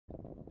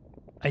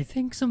I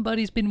think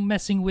somebody's been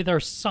messing with our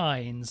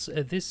signs.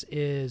 This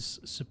is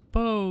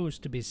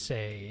supposed to be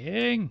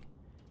saying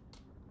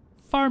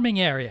farming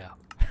area.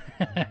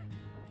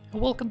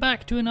 Welcome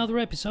back to another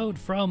episode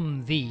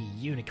from the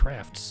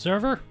UniCraft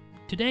server.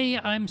 Today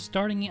I'm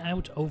starting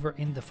out over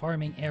in the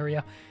farming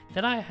area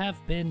that I have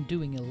been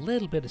doing a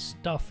little bit of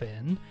stuff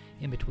in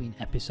between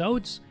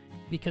episodes,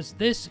 because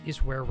this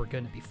is where we're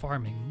going to be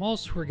farming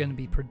moss, we're going to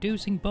be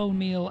producing bone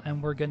meal,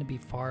 and we're going to be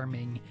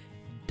farming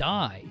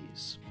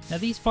dyes. Now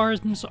these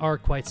farms are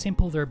quite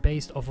simple. They're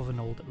based off of an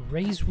old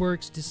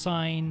Raceworks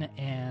design,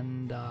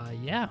 and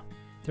yeah,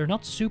 they're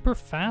not super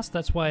fast.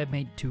 That's why I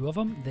made two of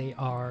them. They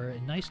are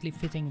nicely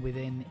fitting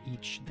within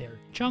each their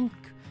chunk.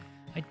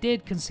 I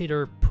did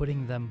consider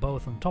putting them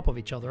both on top of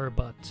each other,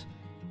 but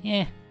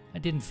I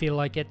didn't feel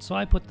like it, so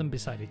I put them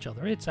beside each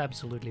other. It's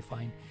absolutely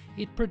fine.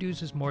 It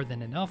produces more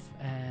than enough,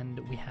 and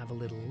we have a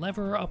little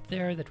lever up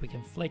there that we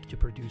can flick to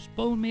produce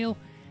bone meal.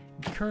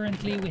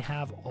 Currently we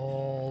have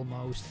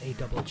almost a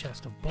double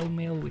chest of bone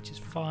meal, which is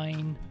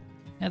fine.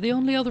 Now the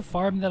only other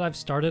farm that I've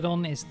started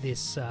on is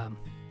this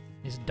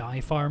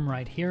dye farm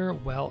right here.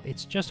 Well,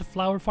 it's just a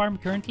flower farm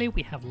currently.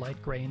 We have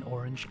light grey and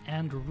orange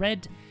and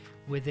red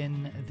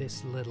within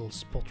this little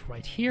spot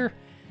right here,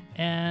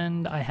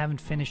 and I haven't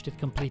finished it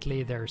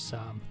completely. There's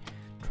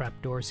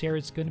trapdoors here.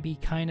 It's going to be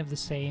kind of the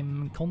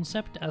same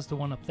concept as the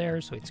one up there,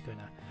 so it's going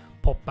to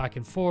pop back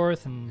and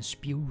forth and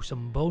spew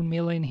some bone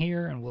meal in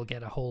here, and we'll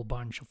get a whole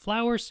bunch of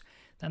flowers.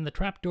 Then the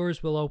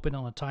trapdoors will open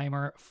on a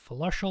timer,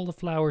 flush all the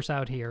flowers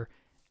out here,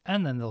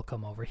 and then they'll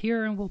come over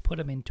here and we'll put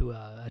them into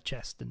a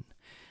chest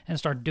and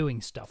start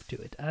doing stuff to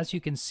it. As you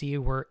can see,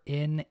 we're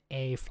in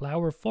a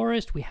flower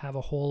forest. We have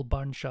a whole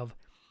bunch of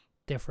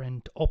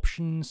different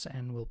options,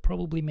 and we'll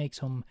probably make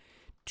some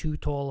two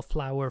tall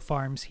flower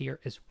farms here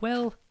as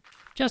well,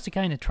 just to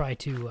kind of try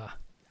to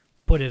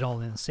put it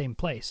all in the same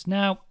place.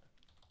 Now,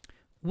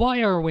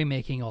 why are we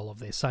making all of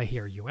this, I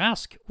hear you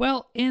ask?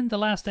 Well, in the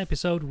last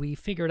episode we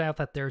figured out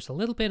that there's a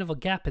little bit of a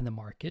gap in the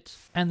market,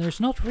 and there's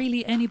not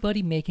really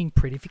anybody making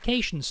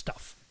prettification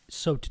stuff.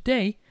 So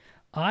today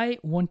I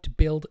want to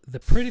build the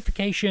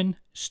Prettification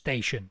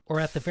station, or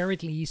at the very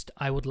least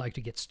I would like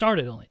to get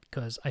started on it,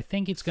 because I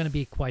think it's going to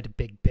be quite a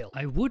big build.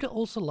 I would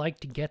also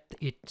like to get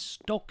it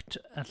stocked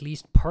at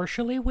least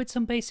partially with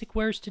some basic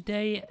wares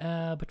today,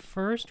 but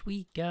first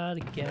we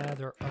gotta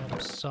gather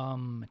up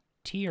some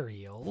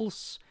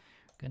materials.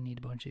 Gonna need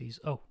a bunch of these.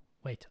 Oh,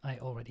 wait, I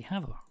already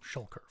have a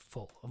shulker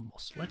full of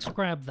moss. Let's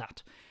grab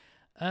that.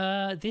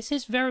 This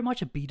is very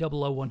much a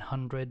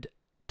B00-100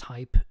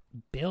 type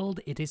build.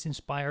 It is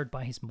inspired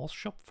by his moss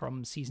shop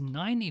from Season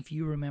 9, if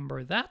you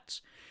remember that.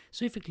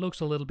 So if it looks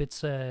a little bit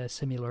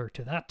similar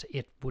to that,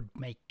 it would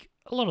make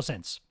a lot of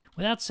sense.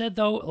 With that said,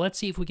 though, let's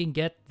see if we can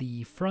get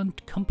the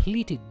front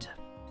completed.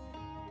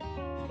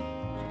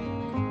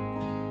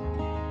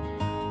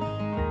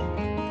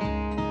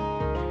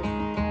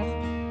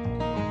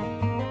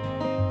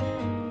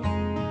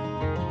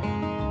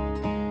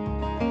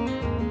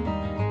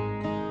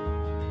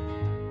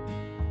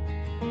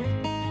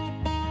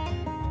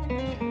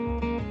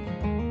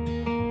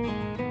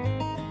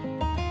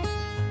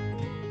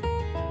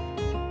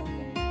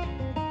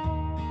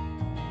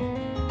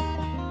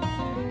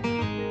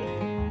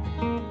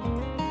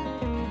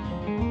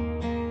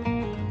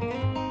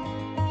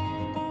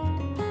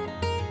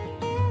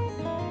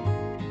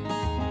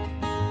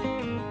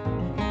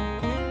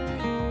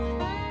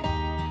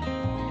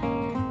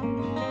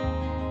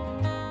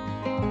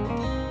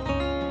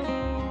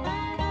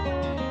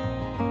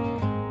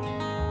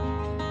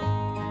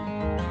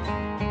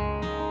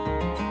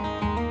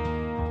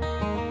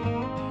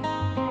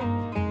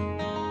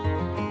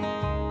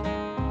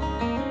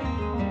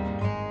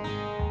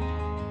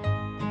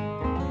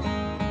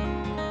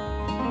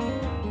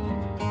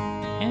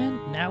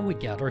 We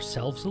got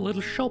ourselves a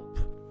little shop.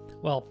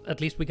 Well, at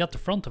least we got the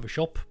front of a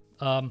shop.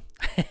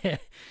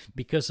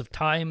 Because of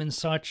time and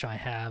such, I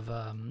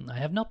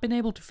have not been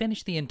able to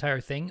finish the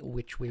entire thing,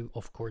 which we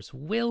of course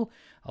will.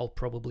 I'll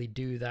probably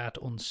do that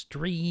on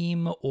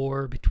stream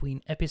or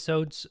between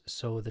episodes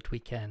so that we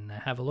can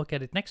have a look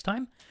at it next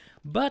time.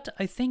 But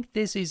I think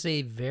this is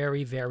a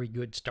very, very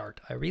good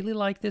start. I really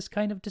like this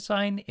kind of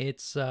design.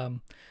 It's,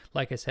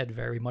 like I said,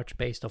 very much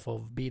based off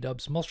of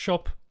B-Dub's moss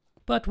shop,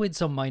 but with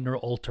some minor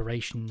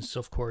alterations,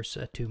 of course,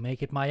 to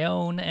make it my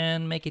own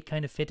and make it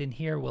kind of fit in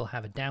here. We'll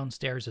have it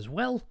downstairs as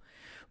well.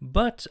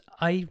 But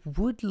I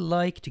would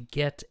like to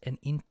get an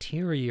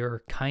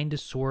interior kind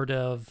of sort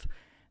of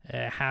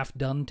half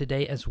done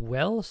today as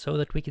well, so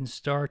that we can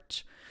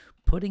start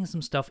putting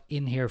some stuff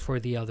in here for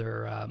the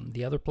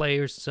other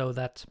players, so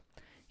that,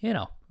 you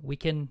know, we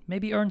can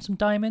maybe earn some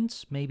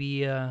diamonds,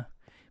 maybe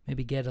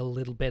get a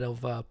little bit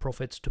of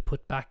profits to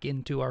put back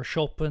into our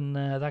shop and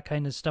that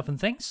kind of stuff and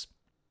things.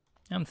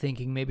 I'm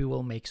thinking maybe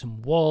we'll make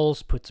some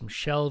walls, put some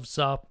shelves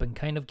up, and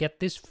kind of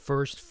get this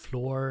first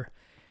floor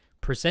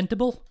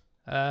presentable.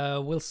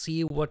 We'll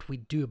see what we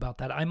do about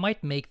that. I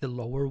might make the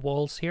lower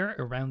walls here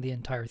around the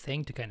entire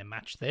thing to kind of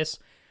match this.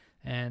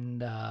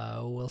 And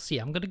we'll see.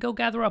 I'm going to go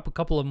gather up a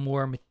couple of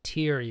more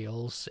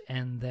materials,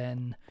 and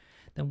then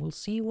then we'll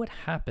see what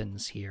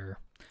happens here.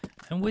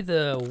 And with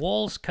the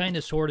walls kind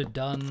of sort of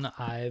done,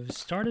 I've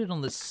started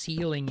on the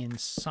ceiling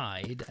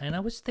inside, and I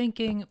was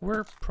thinking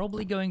we're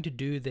probably going to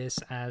do this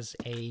as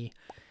a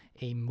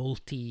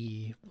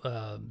multi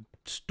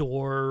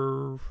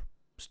store.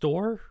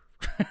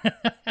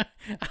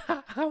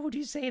 How would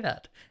you say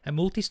that? A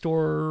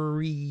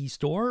multi-story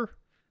store?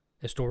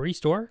 A story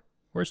store?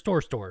 Or a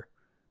store?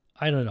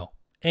 I don't know.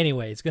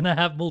 Anyway, it's gonna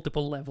have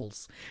multiple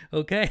levels,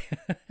 okay?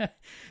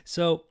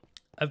 So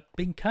I've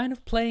been kind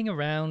of playing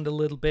around a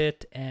little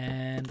bit,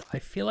 and I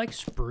feel like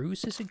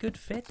spruce is a good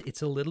fit.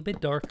 It's a little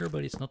bit darker,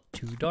 but it's not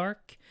too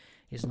dark.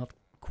 It's not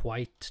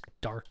quite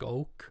dark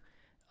oak.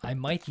 I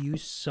might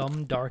use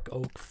some dark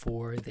oak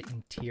for the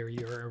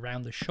interior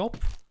around the shop,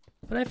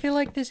 but I feel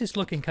like this is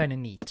looking kind of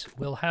neat.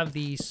 We'll have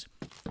these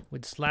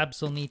with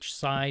slabs on each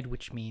side,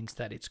 which means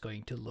that it's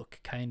going to look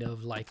kind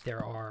of like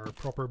there are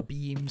proper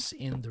beams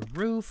in the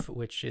roof,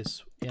 which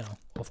is, you know,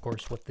 of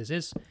course what this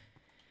is.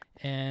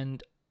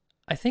 And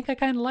I think I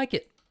kind of like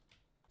it.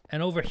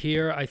 And over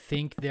here, I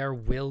think there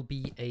will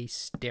be a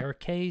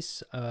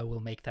staircase. We'll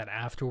make that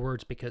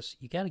afterwards because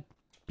you gotta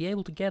be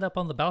able to get up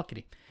on the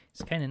balcony.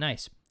 It's kind of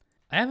nice.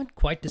 I haven't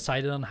quite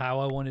decided on how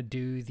I want to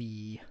do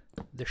the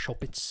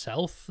shop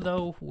itself,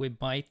 though. We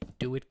might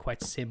do it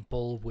quite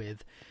simple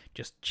with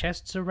just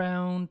chests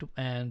around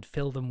and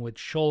fill them with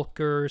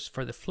shulkers.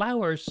 For the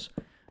flowers,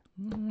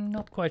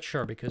 not quite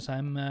sure, because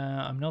I'm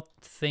not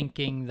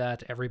thinking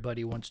that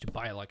everybody wants to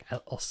buy like a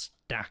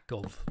stack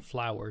of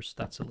flowers.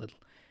 That's a little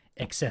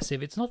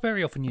excessive. It's not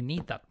very often you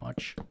need that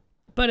much.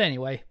 But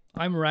anyway,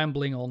 I'm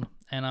rambling on,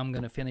 and I'm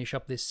gonna finish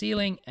up this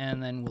ceiling,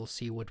 and then we'll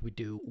see what we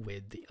do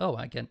with the... Oh,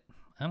 again,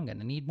 I'm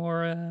gonna need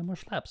more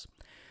slabs.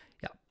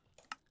 Yeah,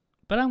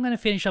 but I'm gonna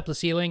finish up the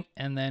ceiling,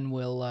 and then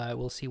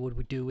we'll see what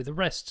we do with the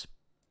rest.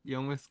 You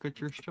almost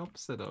got your shop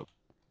set up.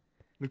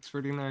 Looks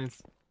really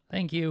nice.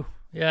 Thank you.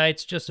 Yeah,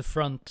 it's just a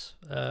front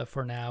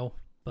for now,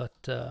 but...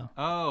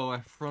 Oh,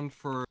 a front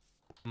for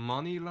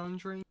money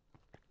laundering?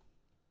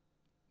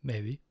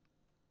 Maybe.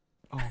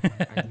 Oh,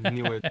 I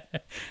knew it.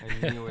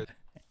 I knew it.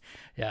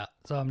 Yeah,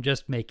 so I'm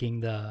just making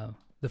the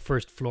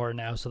first floor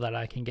now so that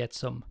I can get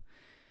some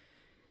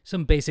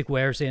basic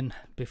wares in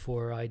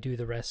before I do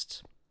the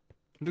rest.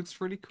 It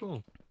looks really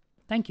cool.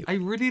 Thank you. I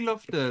really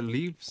love the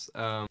leaves,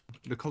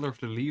 the color of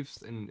the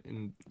leaves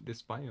in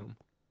this biome.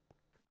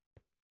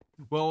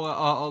 Well,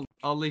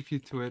 I'll leave you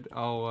to it.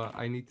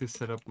 I need to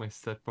set up my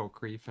set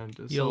poker event,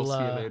 so I'll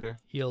see you later.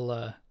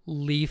 You'll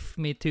leave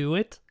me to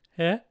it,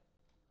 huh?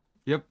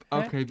 Yep.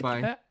 Okay.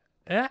 Bye.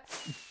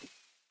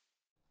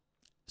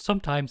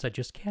 Sometimes I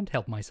just can't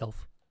help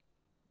myself.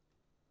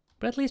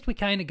 But at least we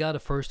kind of got a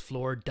first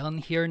floor done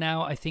here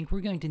now. I think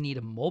we're going to need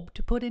a mob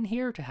to put in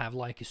here to have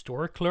like a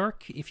store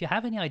clerk. If you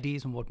have any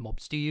ideas on what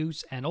mobs to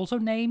use, and also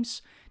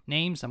names,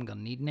 I'm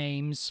gonna need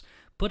names.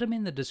 Put them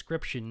in the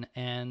description,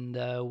 and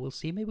we'll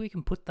see. Maybe we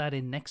can put that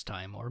in next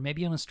time, or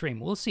maybe on a stream.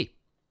 We'll see.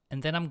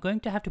 And then I'm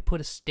going to have to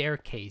put a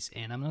staircase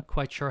in. I'm not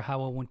quite sure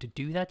how I want to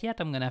do that yet.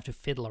 I'm gonna have to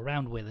fiddle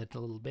around with it a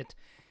little bit,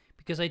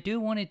 because I do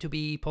want it to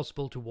be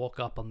possible to walk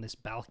up on this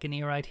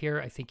balcony right here.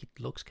 I think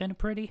it looks kind of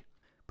pretty.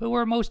 But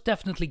we're most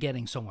definitely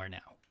getting somewhere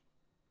now.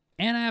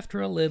 And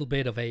after a little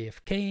bit of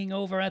AFKing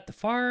over at the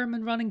farm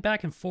and running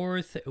back and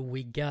forth,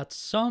 we got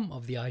some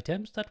of the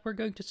items that we're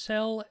going to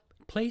sell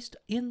placed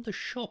in the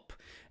shop.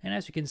 And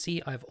as you can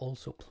see, I've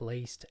also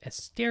placed a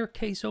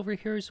staircase over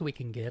here so we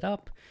can get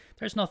up.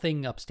 There's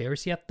nothing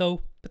upstairs yet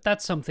though, but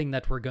that's something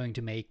that we're going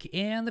to make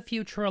in the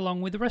future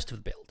along with the rest of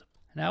the build.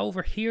 Now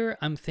over here,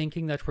 I'm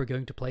thinking that we're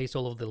going to place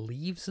all of the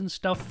leaves and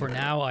stuff. For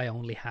now, I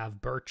only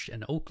have birch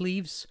and oak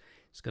leaves.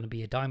 It's going to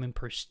be a diamond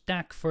per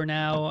stack for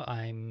now.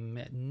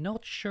 I'm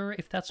not sure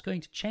if that's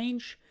going to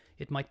change.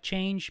 It might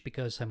change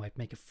because I might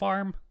make a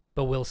farm,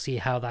 but we'll see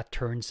how that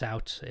turns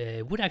out.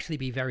 It would actually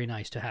be very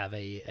nice to have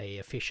a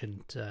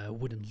efficient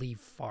wooden leaf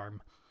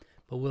farm,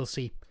 but we'll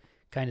see.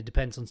 Kind of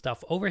depends on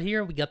stuff. Over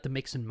here, we got the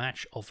mix and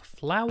match of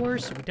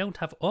flowers. We don't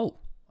have... Oh,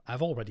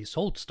 I've already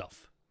sold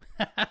stuff.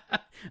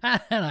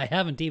 And I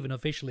haven't even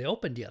officially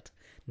opened yet.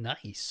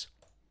 Nice.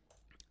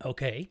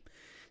 Okay.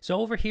 So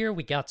over here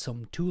we got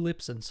some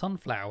tulips and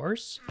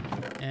sunflowers,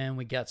 and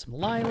we got some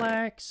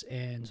lilacs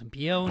and some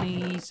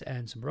peonies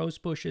and some rose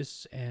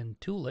bushes and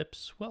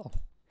tulips. Well,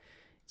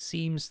 it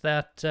seems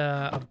that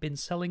I've been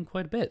selling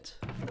quite a bit.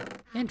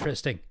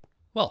 Interesting.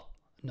 Well,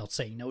 not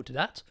saying no to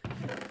that.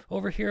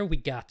 Over here we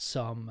got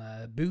some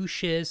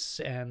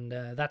bushes, and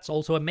that's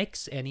also a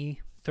mix,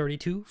 any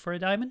 32 for a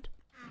diamond.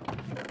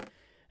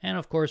 And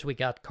of course we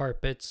got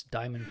carpets,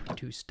 diamond for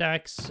 2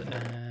 stacks.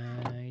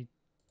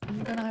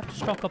 I'm gonna have to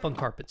stock up on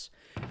carpets.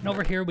 And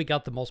over here we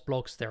got the moss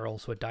blocks. They're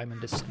also a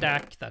diamond a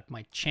stack. That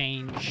might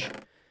change.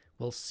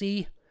 We'll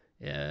see.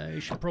 You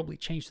should probably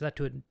change that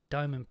to a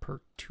diamond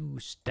per 2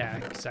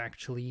 stacks,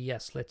 actually.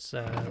 Yes, let's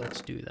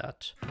do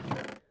that.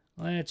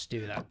 Let's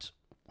do that.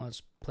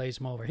 Let's place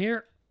them over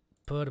here.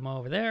 Put them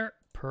over there.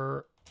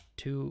 Per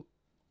 2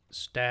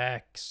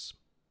 stacks.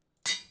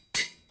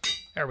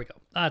 There we go.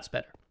 That's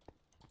better.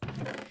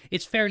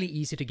 It's fairly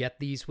easy to get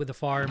these with a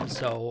farm,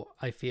 so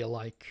I feel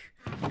like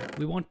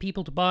we want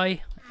people to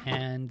buy,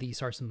 and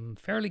these are some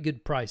fairly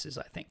good prices,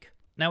 I think.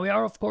 Now we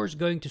are of course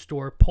going to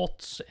store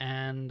pots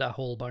and a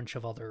whole bunch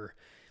of other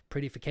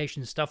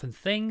prettification stuff and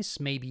things,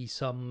 maybe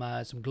some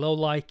glow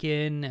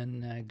lichen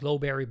and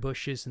glowberry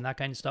bushes and that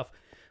kind of stuff.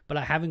 But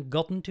I haven't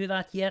gotten to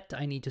that yet.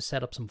 I need to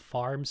set up some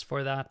farms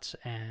for that,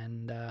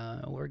 and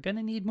we're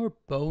gonna need more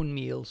bone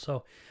meal.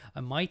 So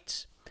I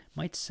might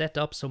set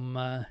up some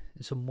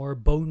more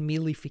bone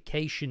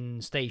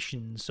mealification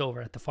stations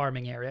over at the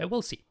farming area.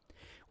 We'll see.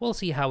 We'll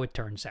see how it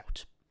turns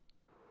out.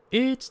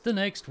 It's the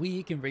next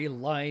week in real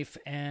life,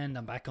 and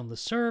I'm back on the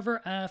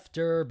server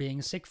after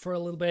being sick for a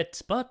little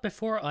bit. But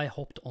before I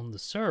hopped on the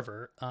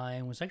server,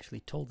 I was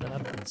actually told that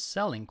I've been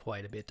selling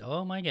quite a bit.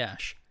 Oh my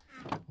gosh.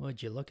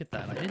 Would you look at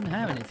that? I didn't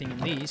have anything in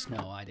these.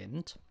 No, I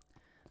didn't.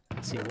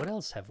 Let's see, what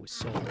else have we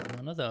sold?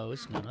 None of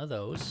those. None of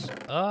those.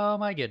 Oh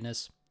my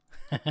goodness.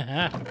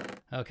 Okay.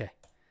 A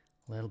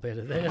little bit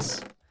of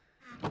this.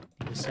 Do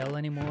you sell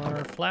any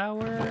more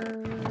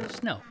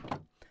flowers? No.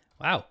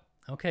 Wow.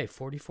 Okay,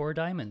 44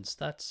 diamonds.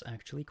 That's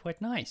actually quite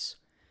nice.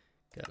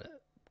 Gotta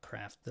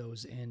craft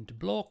those into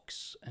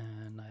blocks,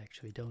 and I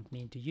actually don't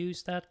need to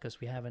use that because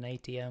we have an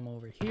ATM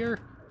over here.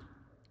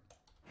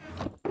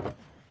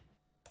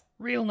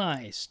 Real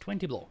nice,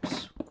 20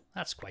 blocks.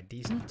 That's quite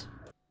decent.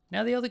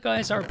 Now the other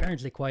guys are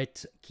apparently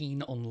quite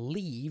keen on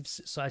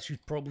leaves, so I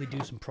should probably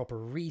do some proper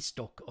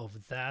restock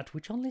of that,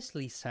 which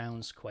honestly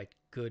sounds quite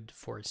good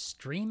for a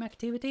stream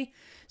activity.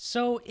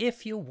 So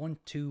if you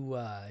want to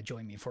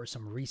join me for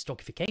some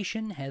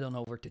restockification, head on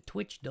over to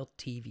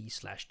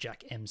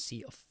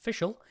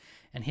twitch.tv/JackMCofficial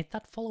and hit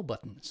that follow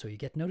button so you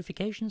get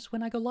notifications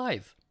when I go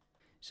live.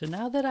 So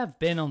now that I've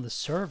been on the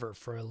server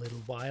for a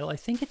little while, I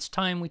think it's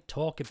time we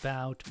talk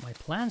about my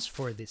plans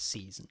for this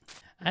season.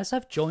 As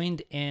I've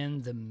joined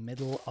in the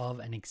middle of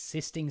an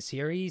existing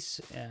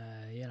series,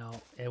 you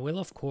know, I will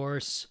of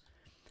course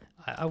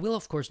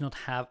not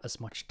have as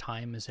much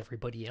time as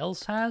everybody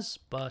else has,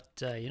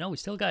 but you know, we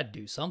still gotta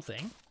do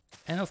something.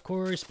 And of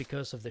course,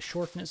 because of the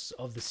shortness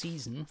of the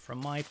season, from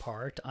my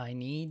part, I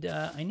need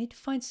to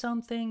find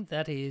something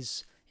that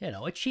is, you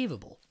know,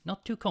 achievable,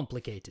 not too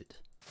complicated.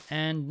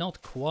 And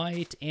not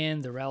quite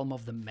in the realm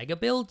of the mega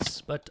builds,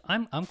 but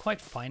I'm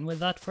quite fine with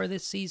that for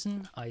this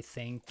season. I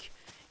think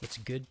it's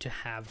good to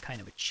have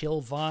kind of a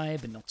chill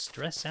vibe and not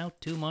stress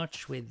out too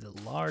much with the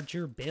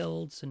larger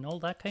builds and all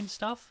that kind of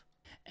stuff.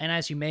 And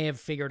as you may have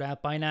figured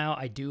out by now,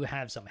 I do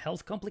have some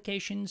health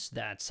complications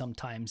that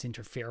sometimes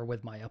interfere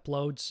with my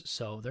uploads,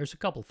 so there's a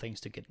couple things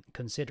to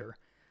consider.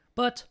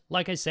 But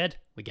like I said,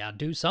 we gotta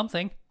do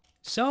something.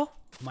 So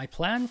my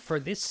plan for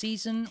this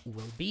season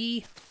will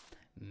be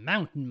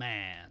Mountain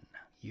Man.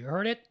 You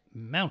heard it,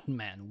 Mountain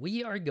Man.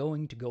 We are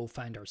going to go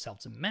find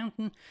ourselves a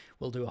mountain.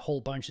 We'll do a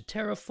whole bunch of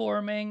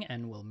terraforming,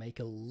 and we'll make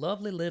a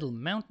lovely little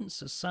mountain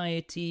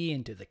society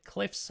into the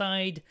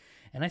cliffside.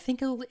 And I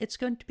think it's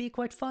going to be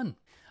quite fun.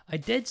 I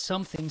did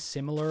something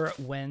similar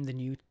when the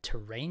new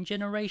terrain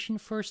generation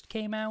first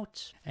came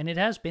out, and it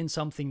has been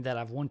something that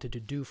I've wanted to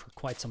do for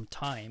quite some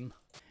time.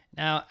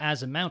 Now,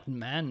 as a mountain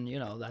man, you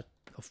know, that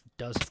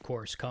does of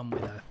course come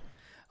with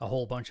a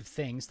whole bunch of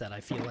things that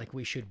I feel like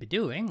we should be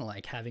doing,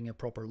 like having a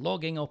proper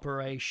logging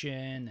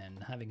operation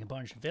and having a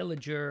bunch of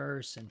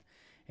villagers and,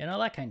 you know,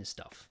 that kind of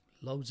stuff.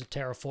 Loads of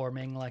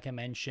terraforming, like I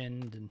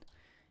mentioned, and,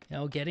 you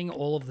know, getting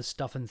all of the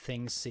stuff and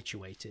things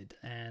situated.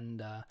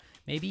 And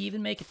maybe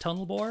even make a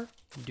tunnel bore,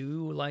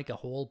 do like a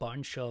whole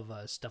bunch of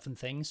stuff and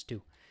things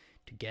to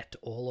get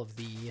all of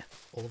the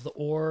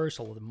ores,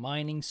 all of the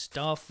mining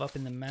stuff up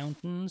in the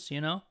mountains,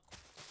 you know.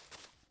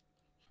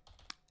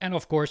 And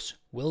of course,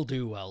 we'll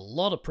do a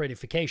lot of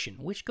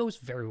prettification, which goes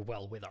very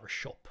well with our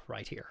shop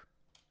right here.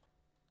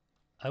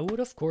 I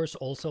would of course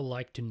also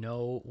like to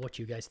know what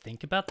you guys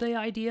think about the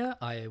idea.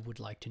 I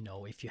would like to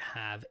know if you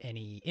have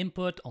any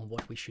input on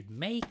what we should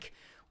make,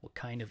 what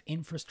kind of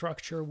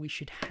infrastructure we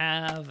should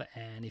have,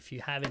 and if you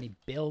have any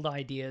build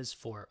ideas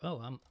for... Oh,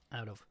 I'm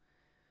out of...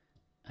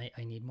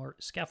 I need more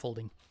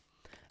scaffolding.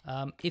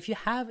 If you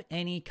have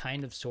any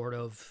kind of sort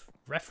of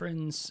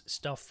reference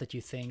stuff that you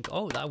think,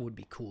 oh, that would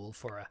be cool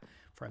for a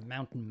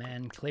Mountain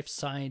Man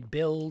cliffside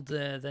build,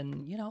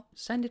 then, you know,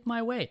 send it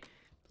my way.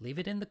 Leave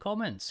it in the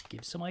comments.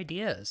 Give some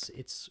ideas.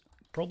 It's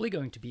probably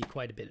going to be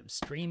quite a bit of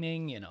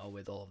streaming, you know,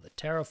 with all of the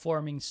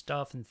terraforming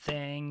stuff and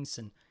things.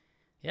 And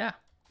yeah,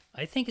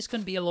 I think it's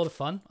going to be a lot of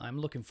fun. I'm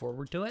looking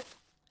forward to it.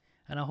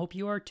 And I hope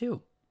you are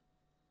too.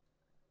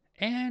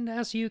 And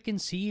as you can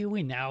see,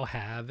 we now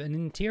have an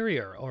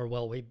interior. Or,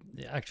 well, we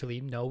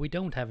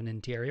don't have an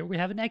interior. We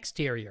have an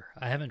exterior.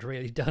 I haven't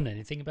really done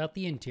anything about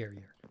the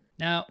interior.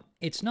 Now,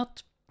 it's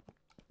not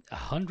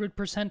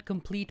 100%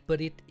 complete,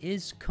 but it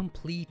is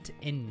complete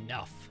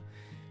enough.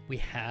 We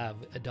have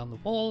done the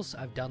walls.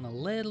 I've done a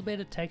little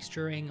bit of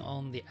texturing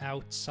on the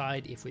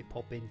outside. If we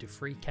pop into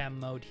free cam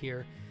mode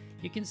here,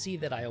 you can see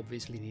that I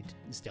obviously need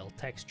to still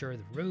texture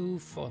the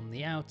roof on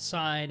the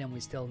outside, and we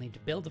still need to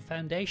build the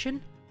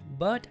foundation.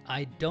 But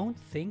I don't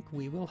think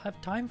we will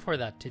have time for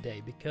that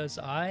today, because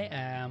I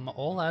am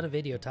all out of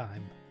video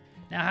time.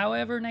 Now,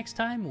 however, next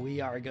time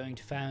we are going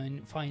to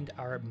find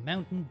our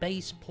mountain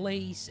base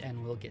place,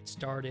 and we'll get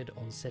started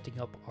on setting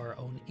up our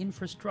own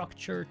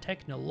infrastructure,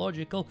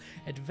 technological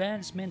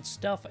advancement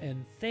stuff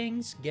and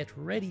things. Get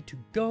ready to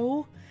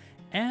go,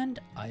 and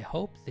I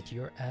hope that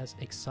you're as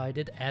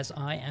excited as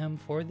I am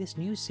for this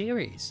new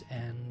series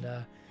and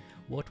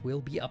what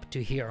we'll be up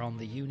to here on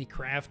the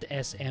UniCraft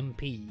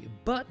SMP.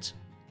 But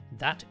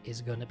that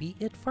is gonna be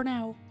it for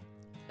now.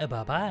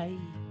 Bye-bye.